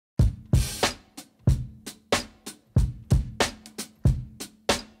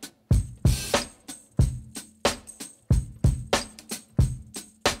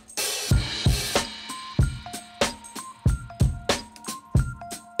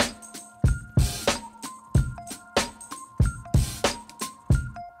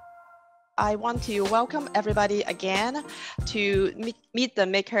I want to welcome everybody again to Meet the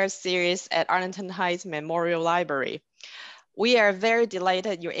Makers series at Arlington Heights Memorial Library. We are very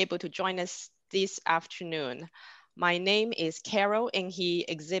delighted you're able to join us this afternoon. My name is Carol and he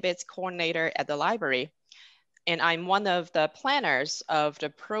exhibits coordinator at the library. And I'm one of the planners of the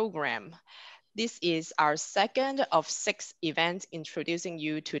program. This is our second of 6 events introducing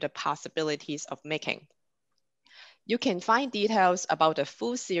you to the possibilities of making. You can find details about the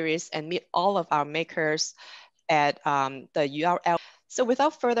full series and meet all of our makers at the URL. So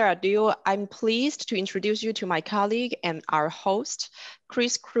without further ado, I'm pleased to introduce you to my colleague and our host,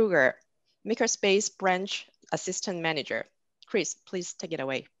 Chris Kruger, Makerspace Branch Assistant Manager. Chris, please take it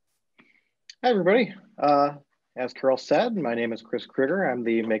away. Hi, everybody. As Carol said, my name is Chris Kruger. I'm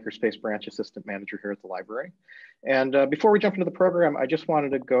the Makerspace Branch Assistant Manager here at the library. And before we jump into the program, I just wanted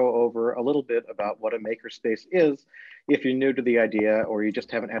to go over a little bit about what a makerspace is if you're new to the idea or you just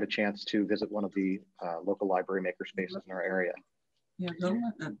haven't had a chance to visit one of the local library makerspaces in our area.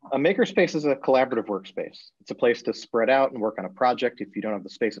 A makerspace is a collaborative workspace. It's a place to spread out and work on a project if you don't have the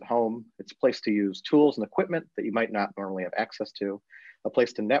space at home. It's a place to use tools and equipment that you might not normally have access to, a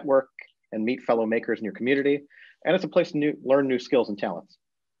place to network and meet fellow makers in your community, and it's a place to learn new skills and talents.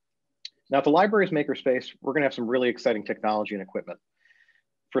 Now, at the library's makerspace, we're gonna have some really exciting technology and equipment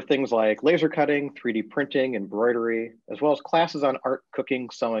for things like laser cutting, 3D printing, embroidery, as well as classes on art, cooking,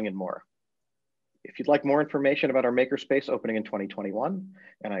 sewing, and more. If you'd like more information about our makerspace opening in 2021,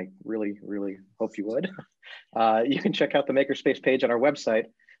 and I really, really hope you would, you can check out the makerspace page on our website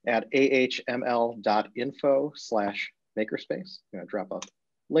at ahml.info/makerspace. I'm gonna drop a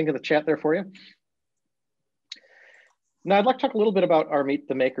link in the chat there for you. Now, I'd like to talk a little bit about our Meet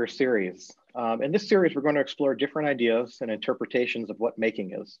the Maker series. In this series, we're going to explore different ideas and interpretations of what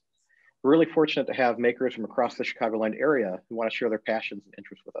making is. We're really fortunate to have makers from across the Chicagoland area who want to share their passions and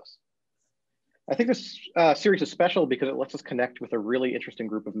interests with us. I think this series is special because it lets us connect with a really interesting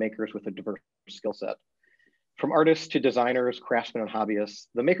group of makers with a diverse skill set. From artists to designers, craftsmen, and hobbyists,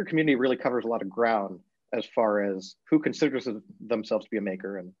 the maker community really covers a lot of ground as far as who considers themselves to be a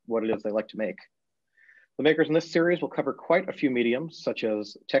maker and what it is they like to make. The makers in this series will cover quite a few mediums, such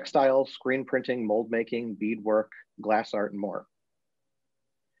as textiles, screen printing, mold making, beadwork, glass art, and more.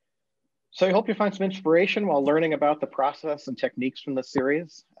 So I hope you find some inspiration while learning about the process and techniques from this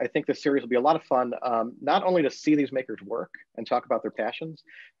series. I think this series will be a lot of fun, not only to see these makers work and talk about their passions,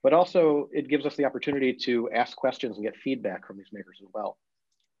 but also it gives us the opportunity to ask questions and get feedback from these makers as well.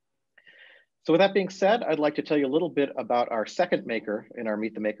 So with that being said, I'd like to tell you a little bit about our second maker in our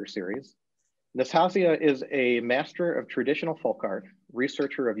Meet the Maker series. Nastasiya is a master of traditional folk art,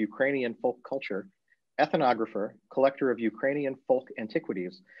 researcher of Ukrainian folk culture, ethnographer, collector of Ukrainian folk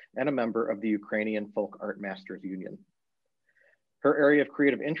antiquities, and a member of the Ukrainian Folk Art Masters Union. Her area of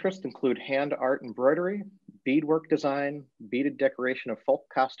creative interest include hand art embroidery, beadwork design, beaded decoration of folk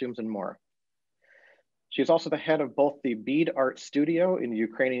costumes, and more. She is also the head of both the Bead Art Studio in the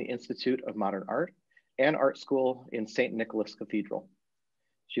Ukrainian Institute of Modern Art and Art School in St. Nicholas Cathedral.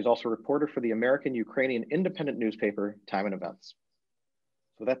 She's also a reporter for the American Ukrainian independent newspaper, Time and Events.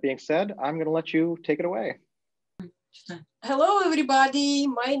 So with that being said, I'm gonna let you take it away. Hello, everybody.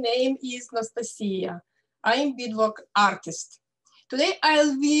 My name is Nastasiya. I'm beadwork artist. Today, I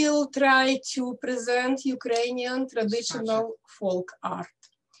will try to present Ukrainian traditional folk art.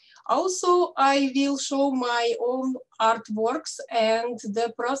 Also, I will show my own artworks and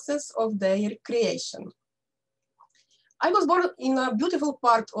the process of their creation. I was born in a beautiful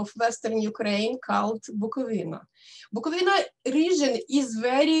part of Western Ukraine called Bukovina. Bukovina region is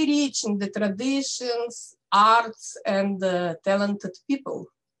very rich in the traditions, arts, and talented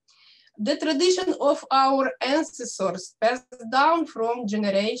people. The tradition of our ancestors passed down from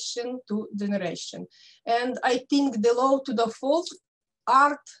generation to generation. And I think the love to the folk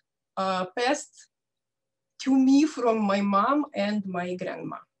art passed to me from my mom and my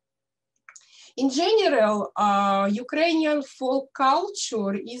grandma. In general, Ukrainian folk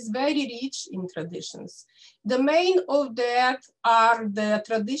culture is very rich in traditions. The main of that are the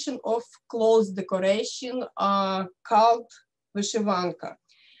tradition of clothes decoration called vyshivanka.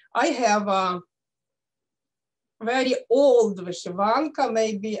 I have a very old vyshivanka,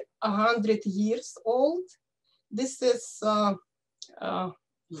 maybe 100 years old. This is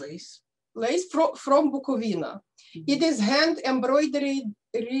lace from Bukovina. Mm-hmm. It is hand embroidered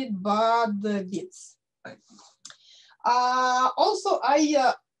beads. Also,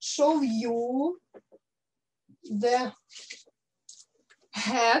 I show you the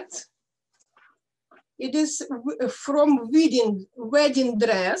hat. It is from wedding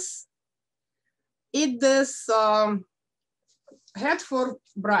dress. It is hat for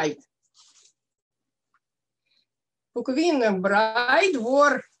bride. Bukovian bride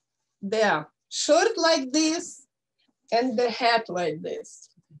wore the shirt like this and the hat like this.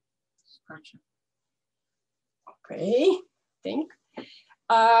 Okay, think.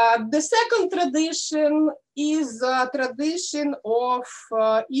 The second tradition is a tradition of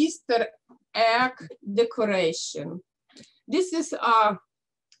Easter egg decoration. This is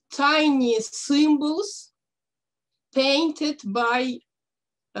tiny symbols painted by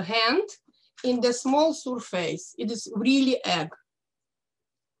a hand in the small surface. It is really egg.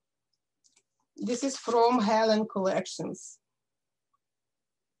 This is from Helen collections.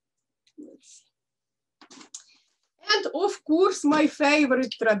 Let's see. And of course, my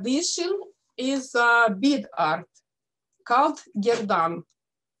favorite tradition is bead art called gerdan.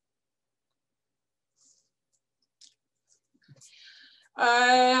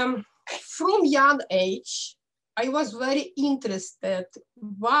 From young age, I was very interested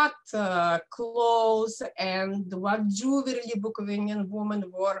what clothes and what jewelry Bukovinian women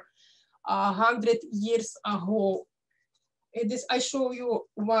wore 100 years ago. I show you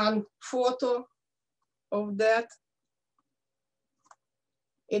one photo of that.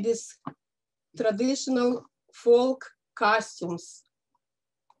 It is traditional folk costumes.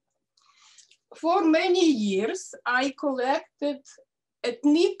 For many years, I collected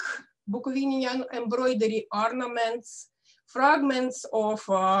ethnic Bukovinian embroidery ornaments, fragments of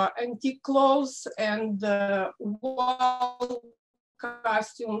antique clothes and wall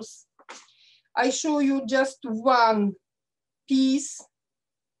costumes. I show you just one piece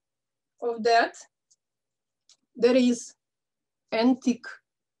of that. There is antique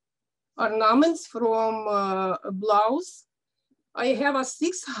ornaments from a blouse. I have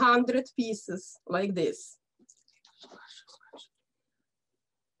 600 pieces like this.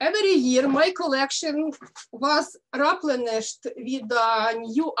 Every year, my collection was replenished with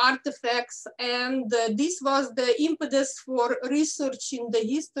new artifacts, and this was the impetus for researching the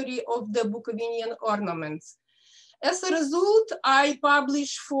history of the Bukovinian ornaments. As a result, I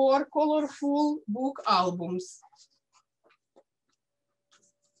published 4 colorful book albums.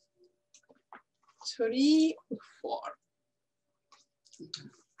 3, 4.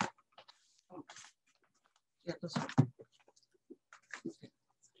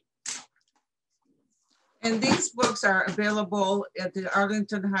 And these books are available at the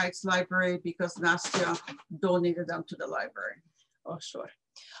Arlington Heights Library because Nastya donated them to the library. Oh, sure.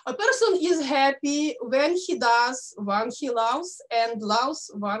 A person is happy when he does what he loves and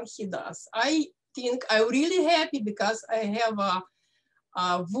loves what he does. I think I'm really happy because I have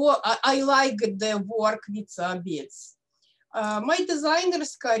I like the work with beads. My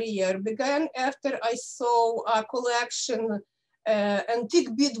designer's career began after I saw a collection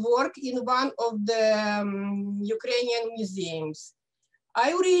antique beadwork in one of the Ukrainian museums.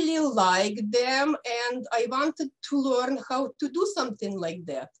 I really liked them and I wanted to learn how to do something like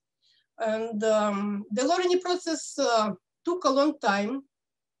that. And the learning process took a long time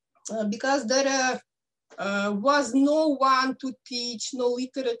because there was no one to teach, no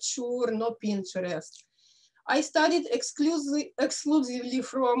literature, no Pinterest. I studied exclusively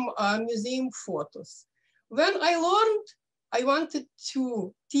from museum photos. When I learned, I wanted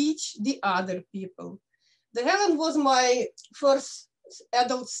to teach the other people. The Helen was my first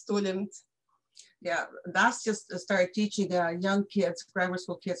adult student. Yeah, Nastya started teaching young kids, grammar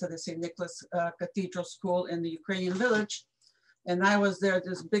school kids at the St. Nicholas Cathedral School in the Ukrainian village. And I was there,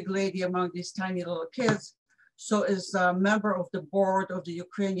 this big lady among these tiny little kids. So as a member of the board of the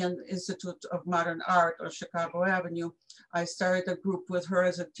Ukrainian Institute of Modern Art on Chicago Avenue, I started a group with her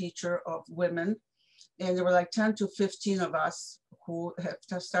as a teacher of women. And there were like 10 to 15 of us who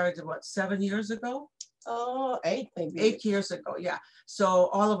have started, what, 7 years ago? 8 maybe. 8 years ago, yeah. So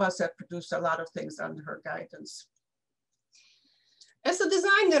all of us have produced a lot of things under her guidance. As a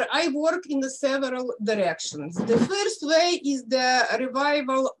designer, I work in several directions. The first way is the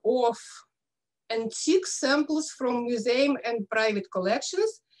revival of antique samples from museum and private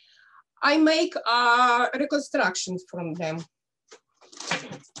collections. I make reconstructions from them.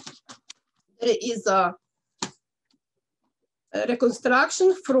 There is a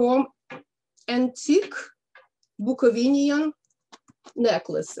reconstruction from antique Bukovinian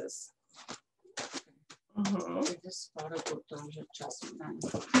necklaces.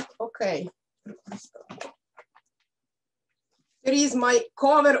 Okay. Here is my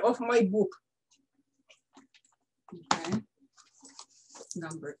cover of my book. Okay.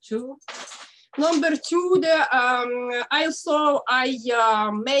 Number 2. Number 2, I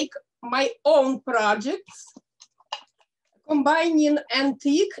make my own projects, combining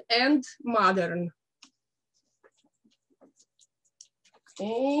antique and modern.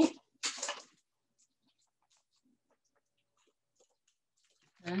 Okay.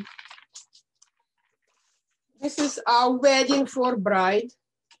 Okay. This is our wedding for bride.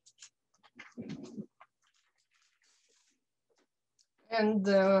 And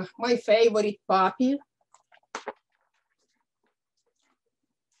my favorite puppy.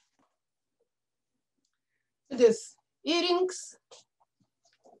 This earrings.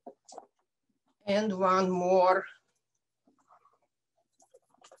 And one more.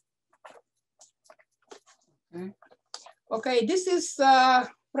 Okay. Okay, this is a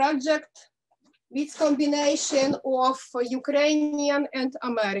project with combination of Ukrainian and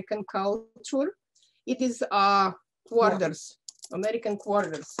American culture. It is quarters, American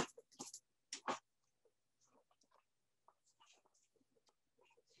quarters.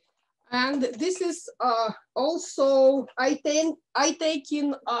 And this is also, I take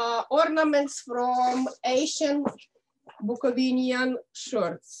in ornaments from Asian Bukovinian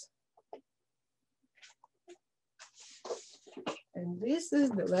shirts. And this is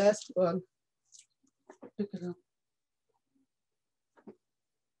the last one. Pick it up.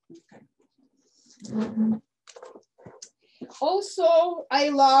 Okay. Also, I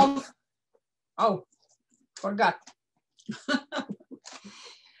love, oh, forgot.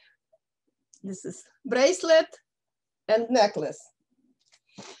 This is bracelet and necklace.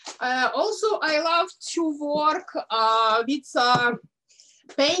 Also, I love to work with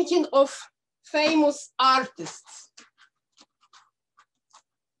painting of famous artists.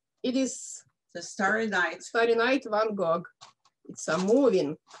 It is The Starry Night. Starry Night, Van Gogh. It's a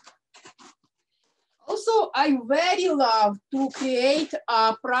moving. Also, I very love to create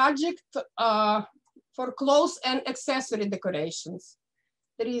a project for clothes and accessory decorations.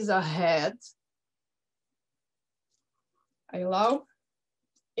 There is a head. I love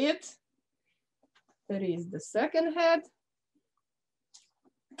it. There is the second head.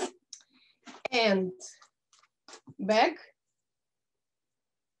 And bag.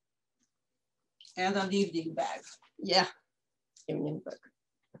 And an evening bag. Yeah, evening bag.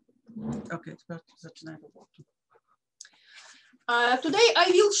 Okay, it's about such an Today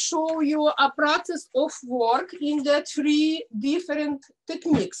I will show you a process of work in the 3 different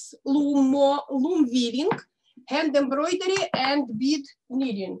techniques: loom weaving, hand embroidery, and bead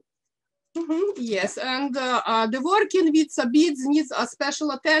knitting. Yes, and the working with the beads needs a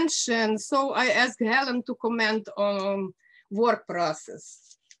special attention, so I asked Helen to comment on work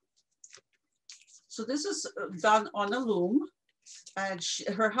process. So this is done on a loom, and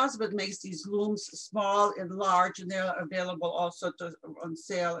her husband makes these looms small and large, and they're available also on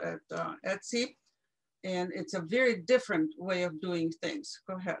sale at Etsy. And it's a very different way of doing things.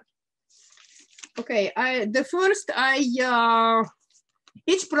 Go ahead. Okay,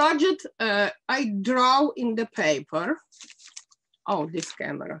 each project I draw in the paper. Oh, this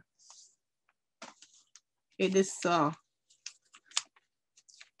camera. It is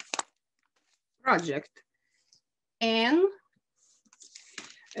project. And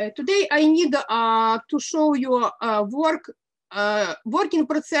today I need to show you a working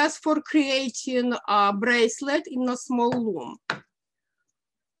process for creating a bracelet in a small loom.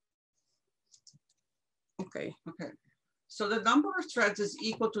 Okay. Okay. So the number of threads is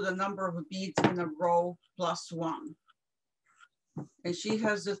equal to the number of beads in a row plus 1. And she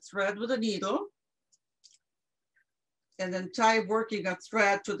has a thread with a needle, and then working a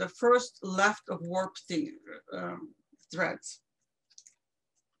thread to the first left of warp threads.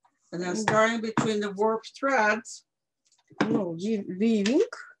 And then starting between the warped threads. No, weaving.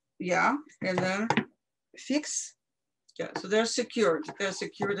 Yeah, and then Fix. Yeah, so they're secured. They're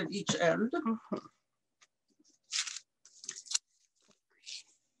secured at each end.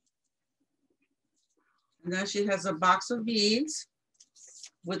 And then she has a box of beads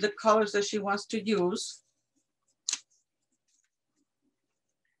with the colors that she wants to use.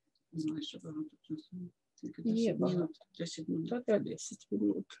 Є багато. 10 минут.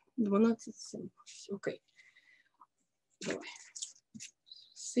 12. Окей. Давай.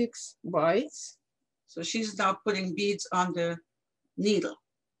 6 bites. So she's now putting beads on the needle.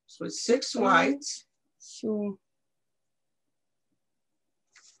 So it's 6 whites. So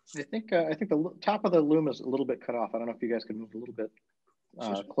I think the top of the loom is a little bit cut off. I don't know if you guys could move a little bit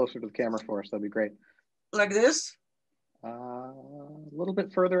closer to the camera for us. That'd be great. Like this? A little bit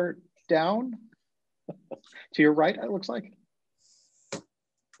further down to your right, it looks like.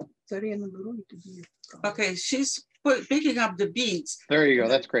 Okay, she's picking up the beads. There you go.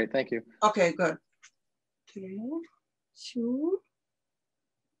 That's great. Thank you. Okay, good. 3, 2,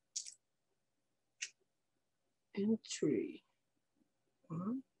 and 3.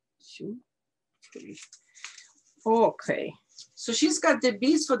 1, 2, 3. Okay. So she's got the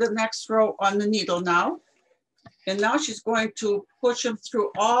beads for the next row on the needle now. And now she's going to push them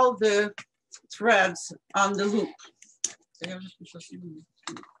through all the threads on the loop.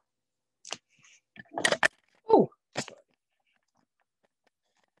 Oh.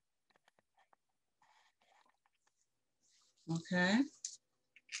 Okay.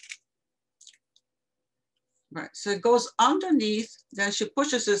 Right, so it goes underneath, then she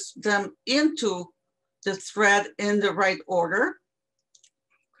pushes them into the thread in the right order.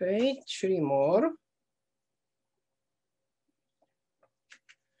 Okay, 3 more.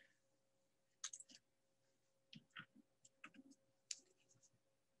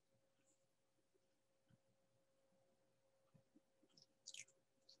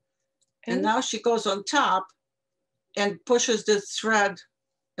 And now she goes on top and pushes the thread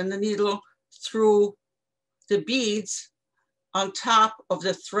and the needle through the beads on top of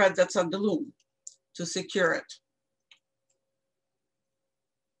the thread that's on the loom to secure it.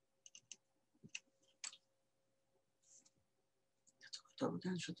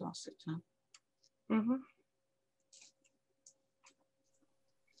 Mm-hmm.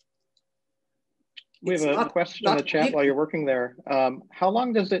 We have a question in the chat while you're working there. How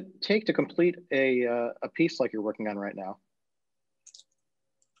long does it take to complete a piece like you're working on right now?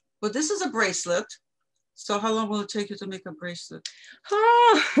 Well, this is a bracelet. So how long will it take you to make a bracelet?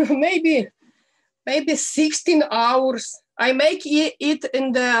 Maybe 16 hours. I make it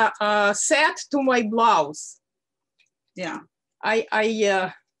in the set to my blouse. Yeah.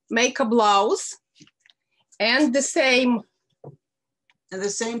 I make a blouse and the same. And the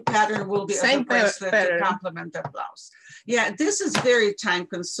same pattern will be as a bracelet to complement the blouse. Yeah, this is very time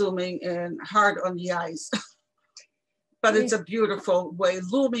consuming and hard on the eyes, but it's a beautiful way.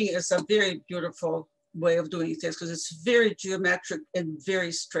 Looming is a very beautiful way of doing things because it's very geometric and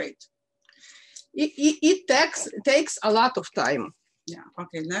very straight. It takes a lot of time. Yeah,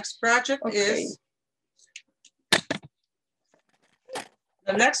 okay, next project is,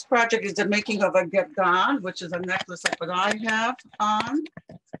 the next project is the making of a gerdan, which is a necklace like what I have on.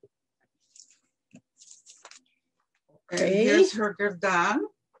 Okay. And here's her gerdan.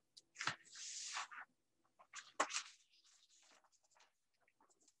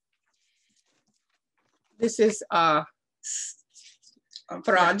 This is a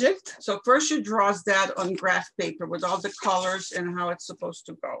project. So first she draws that on graph paper with all the colors and how it's supposed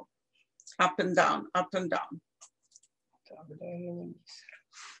to go. Up and down, up and down.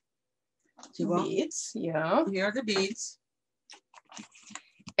 Beads, yeah. Here are the beads.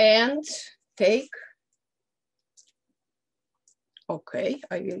 And take, okay,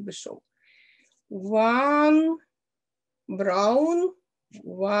 I will be show. 1 brown,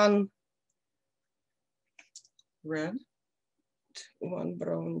 1 red, 1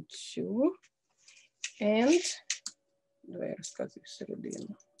 brown, 2, and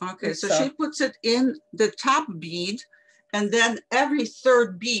okay, so she puts it in the top bead, and then every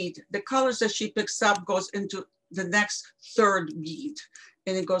third bead, the colors that she picks up goes into the next third bead.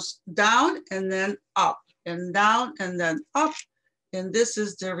 And it goes down and then up and down and then up. And this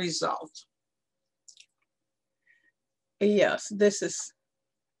is the result. Yes, this is.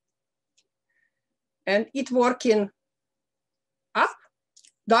 And it working up,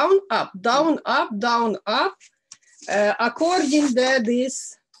 down, up, down, up, down, up, according to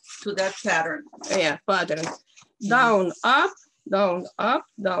this. To that pattern. Yeah, pattern. Down, up, down, up,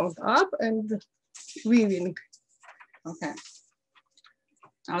 down, up, and weaving. Okay.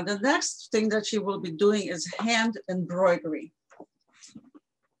 Now the next thing that she will be doing is hand embroidery.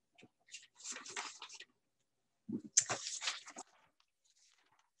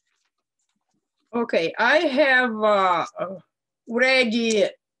 Okay, I have already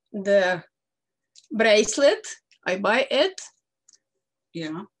the bracelet. I buy it.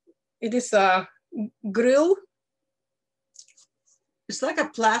 Yeah. It is a grill. It's like a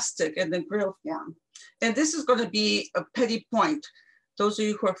plastic in the grill form. And this is going to be a petit point. Those of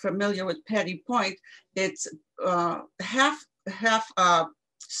you who are familiar with petit point, it's half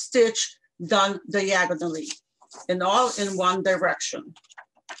stitch done diagonally and all in one direction.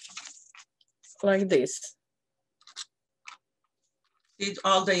 Like this. It's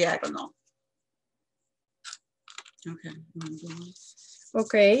all diagonal. Okay.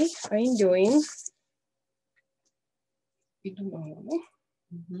 Okay, I'm doing.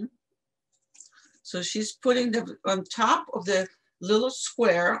 Mm-hmm. So she's putting them on top of the little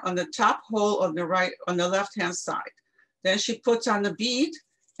square on the top hole on the right, on the left-hand side. Then she puts on the bead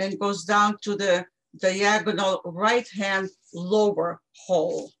and goes down to the diagonal right-hand lower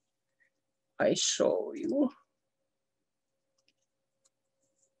hole. I show you.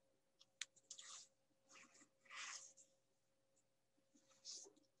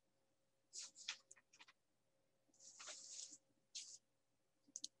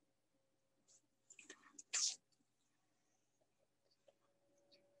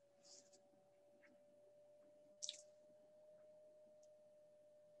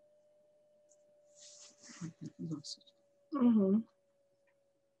 Mm-hmm.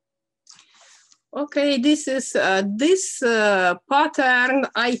 Okay, this is this pattern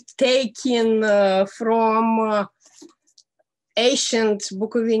I taken from ancient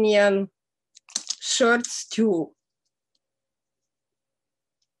Bukovinian shirts too.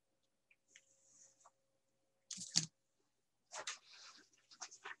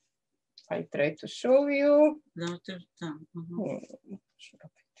 I try to show you.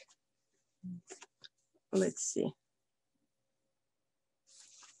 Let's see.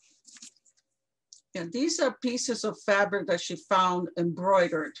 Yeah, these are pieces of fabric that she found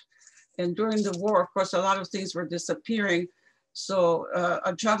embroidered. And during the war, of course, a lot of things were disappearing. So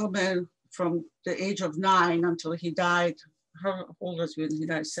a gentleman from the age of 9 until he died, how old was he when he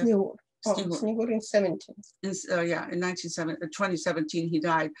died? Snigor in 17. Yeah, in 2017 he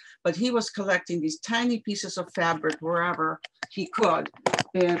died. But he was collecting these tiny pieces of fabric wherever he could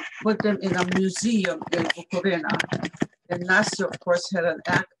and put them in a museum in Bukovina. And Nastya, of course, had an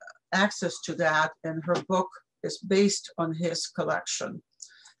access to that, and her book is based on his collection.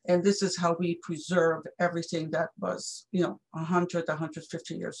 And this is how we preserve everything that was, 100,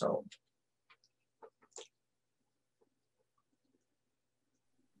 150 years old.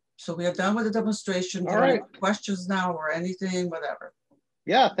 So we are done with the demonstration. All right. Questions now or anything, whatever.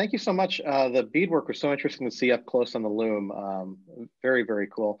 Yeah, thank you so much. The beadwork was so interesting to see up close on the loom. Very, very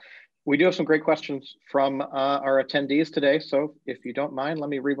cool. We do have some great questions from our attendees today. So if you don't mind, let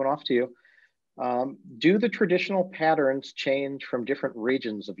me read one off to you. Do the traditional patterns change from different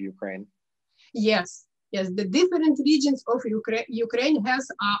regions of Ukraine? Yes, the different regions of Ukraine has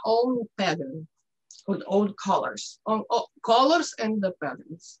our own pattern. With old colors. Colors and the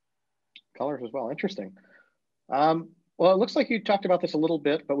patterns. Colors as well, interesting. Well, it looks like you talked about this a little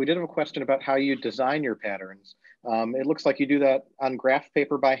bit, but we did have a question about how you design your patterns. It looks like you do that on graph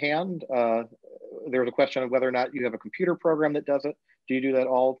paper by hand. There was a question of whether or not you have a computer program that does it. Do you do that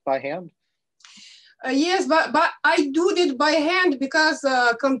all by hand? Yes, but I do it by hand because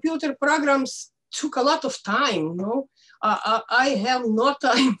computer programs took a lot of time, I have no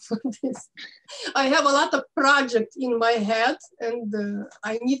time for this. I have a lot of projects in my head, and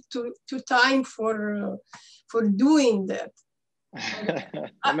I need to time for doing that.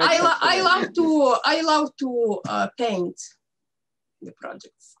 I love to paint the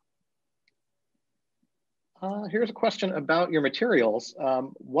projects. Here's a question about your materials.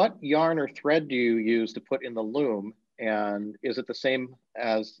 What yarn or thread do you use to put in the loom, and is it the same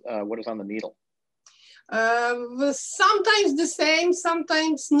as what is on the needle? Sometimes the same,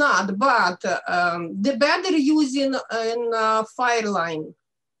 sometimes not, but the better using in Fireline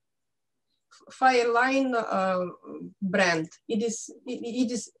brand. It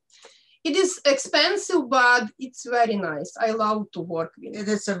is expensive, but it's very nice. I love to work with it. It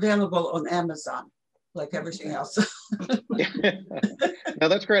is available on Amazon, like everything else. No,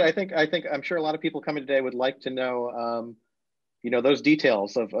 that's great. I'm sure a lot of people coming today would like to know, those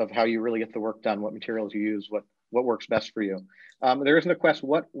details of how you really get the work done, what materials you use, what works best for you. There isn't a question.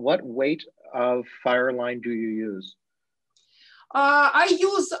 What weight of Fireline do you use? I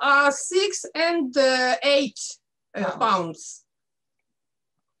use 6 and 8 pounds.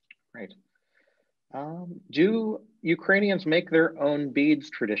 Great. Do Ukrainians make their own beads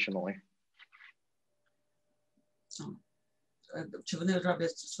traditionally?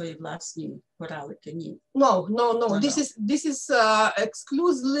 No. This is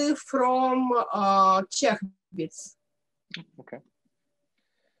exclusively from Czech beads. Okay.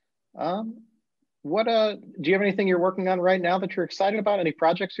 Do you have anything you're working on right now that you're excited about? Any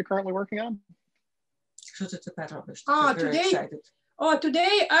projects you're currently working on? Today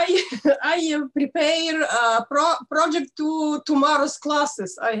I prepare a project to tomorrow's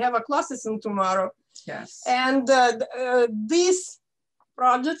classes. I have a classes in tomorrow. Yes. And this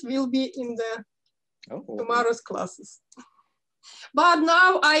project will be in the tomorrow's classes. But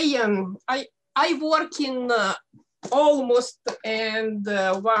now I work in almost and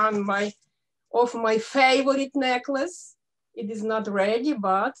one of my favorite necklace. It is not ready,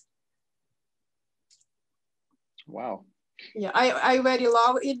 but wow. Yeah, I very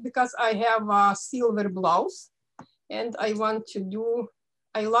love it because I have a silver blouse, and I want to do.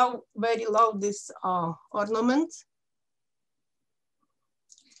 I very love this ornament,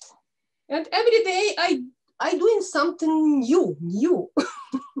 and every day I doing something new.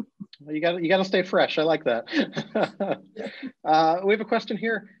 Well, you got to stay fresh. I like that. We have a question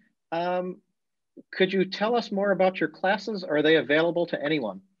here. Could you tell us more about your classes? Are they available to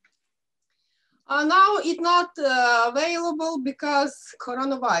anyone? Now it's not available because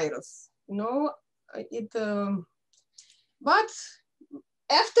coronavirus. But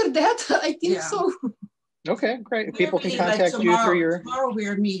after that, I think so. Okay, great. We're People can meeting, like, contact you through your... Tomorrow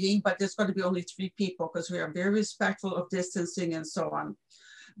we're meeting, but there's going to be only 3 people because we are very respectful of distancing and so on.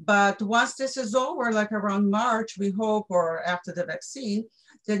 But once this is over, like around March, we hope, or after the vaccine,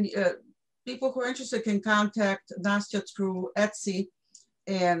 then people who are interested can contact Nastya through Etsy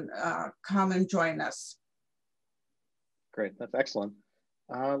and come and join us. Great, that's excellent.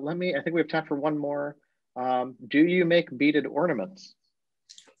 I think we have time for one more. Do you make beaded ornaments?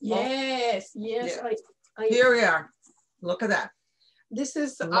 Yes, yes. Yeah. Here we are. Look at that. This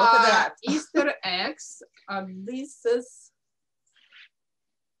is Look at that. Easter eggs. This is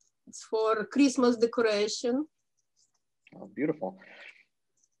it's for Christmas decoration. Oh, beautiful.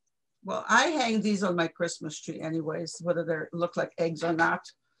 Well, I hang these on my Christmas tree anyways, whether they look like eggs or not,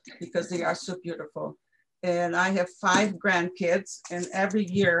 because they are so beautiful. And I have 5 grandkids, and every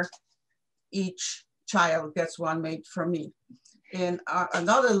year, each child gets one made for me. And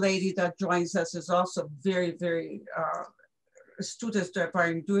another lady that joins us is also very, very astute as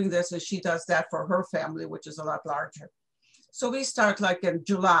doing this, and she does that for her family, which is a lot larger. So we start like in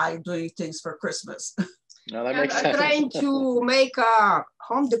July doing things for Christmas. No, that makes sense. I'm trying to make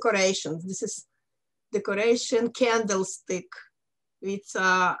home decorations. This is decoration candlestick with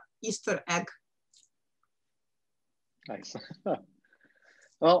Easter egg. Nice.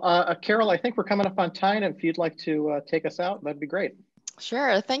 Well, Carol, I think we're coming up on time. If you'd like to take us out, that'd be great.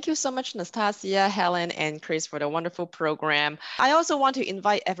 Sure. Thank you so much, Nastasiya, Helen, and Chris for the wonderful program. I also want to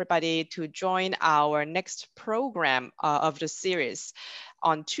invite everybody to join our next program of the series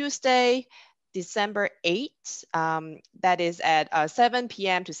on Tuesday, December 8th. That is at 7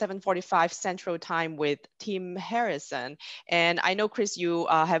 p.m. to 7:45 Central Time with Tim Harrison. And I know, Chris, you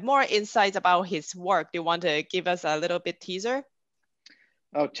have more insights about his work. Do you want to give us a little bit teaser?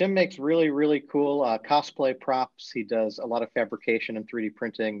 Oh, Tim makes really, really cool cosplay props. He does a lot of fabrication and 3D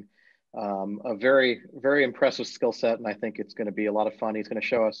printing. A very, very impressive skill set, and I think it's going to be a lot of fun. He's going to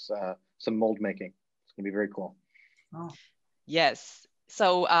show us some mold making. It's going to be very cool. Oh. Yes.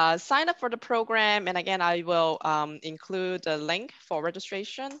 So sign up for the program, and again, I will include the link for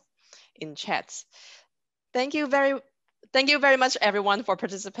registration in chat. Thank you very much, everyone, for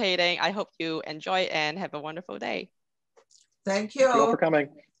participating. I hope you enjoy and have a wonderful day. Thank you. Thank you all for coming.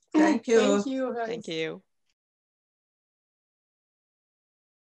 Thank you. Thank you. Guys. Thank you.